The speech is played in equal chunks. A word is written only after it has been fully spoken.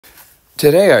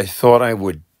Today I thought I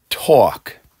would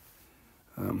talk.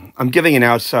 I'm giving an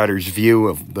outsider's view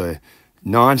of the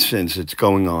nonsense that's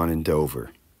going on in Dover.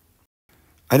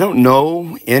 I don't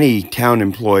know any town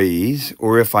employees,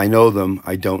 or if I know them,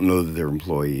 I don't know that they're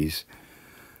employees.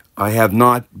 I have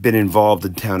not been involved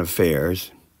in town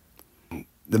affairs.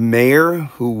 The mayor,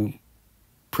 who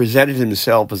presented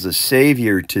himself as a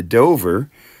savior to Dover,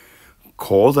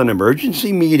 called an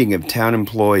emergency meeting of town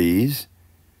employees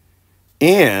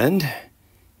and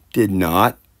did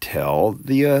not tell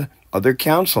the other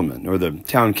councilman or the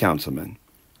town councilman.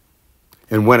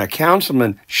 And when a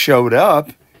councilman showed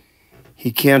up,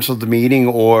 he canceled the meeting,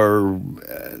 or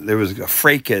there was a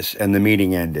fracas and the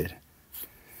meeting ended.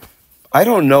 I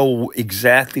don't know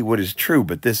exactly what is true,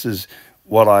 but this is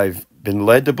what I've been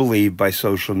led to believe by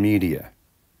social media.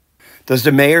 Does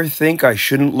the mayor think I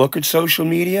shouldn't look at social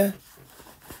media?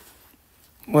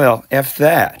 Well, F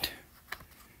that.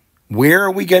 Where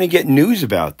are we going to get news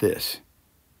about this?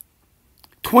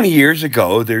 20 years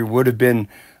ago, there would have been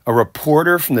a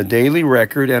reporter from the Daily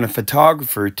Record and a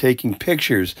photographer taking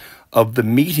pictures of the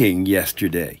meeting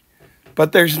yesterday.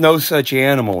 But there's no such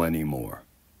animal anymore.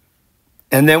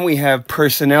 And then we have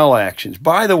personnel actions.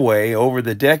 By the way, over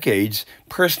the decades,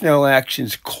 personnel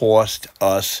actions cost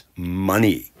us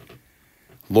money.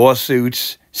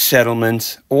 Lawsuits,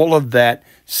 settlements, all of that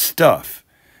stuff.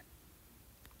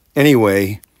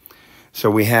 Anyway,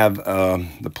 so we have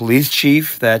the police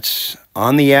chief that's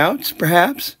on the outs,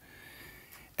 perhaps.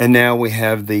 And now we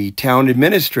have the town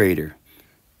administrator,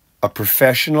 a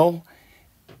professional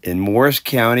in Morris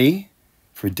County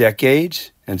for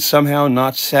decades, and somehow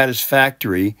not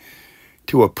satisfactory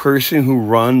to a person who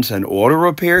runs an auto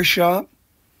repair shop.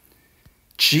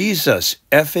 Jesus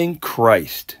effing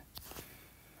Christ.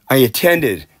 I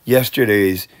attended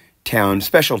yesterday's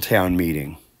special town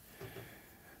meeting.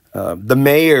 The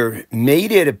mayor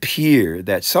made it appear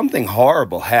that something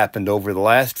horrible happened over the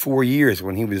last 4 years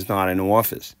when he was not in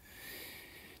office.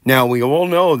 Now, we all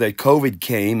know that COVID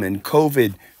came, and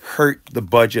COVID hurt the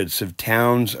budgets of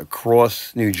towns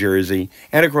across New Jersey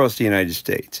and across the United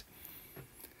States.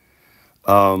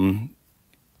 And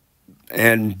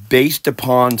based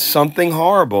upon something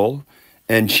horrible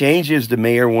and changes the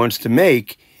mayor wants to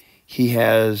make, he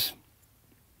wants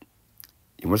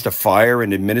to fire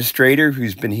an administrator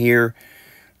who's been here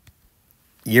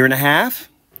a year and a half?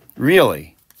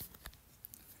 Really?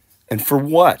 And for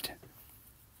what?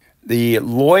 The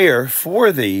lawyer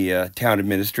for the town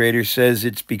administrator says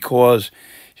it's because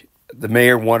the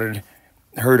mayor wanted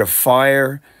her to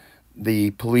fire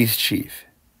the police chief.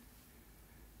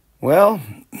 Well,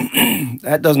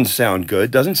 that doesn't sound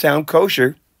good. Doesn't sound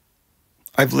kosher.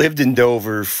 I've lived in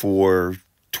Dover for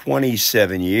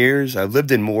 27 years. I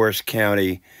lived in Morris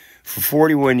County for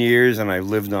 41 years, and I've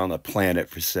lived on the planet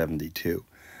for 72.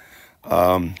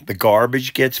 The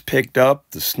garbage gets picked up,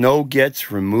 the snow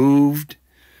gets removed,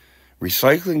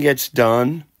 recycling gets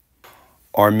done.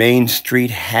 Our main street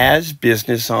has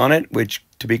business on it, which,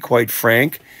 to be quite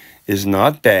frank, is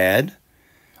not bad.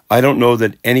 I don't know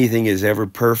that anything is ever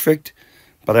perfect,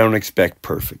 but I don't expect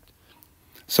perfect.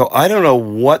 So I don't know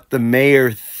what the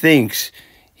mayor thinks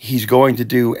he's going to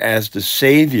do as the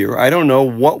savior. I don't know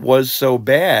what was so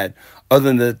bad other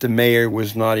than that the mayor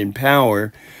was not in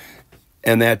power,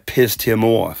 and that pissed him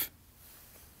off.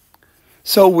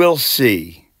 So we'll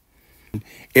see.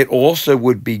 It also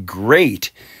would be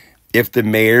great if the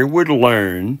mayor would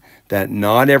learn that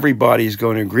not everybody's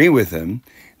going to agree with him.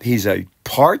 He's a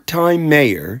part-time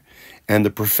mayor, and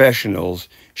the professionals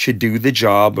should do the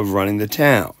job of running the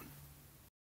town.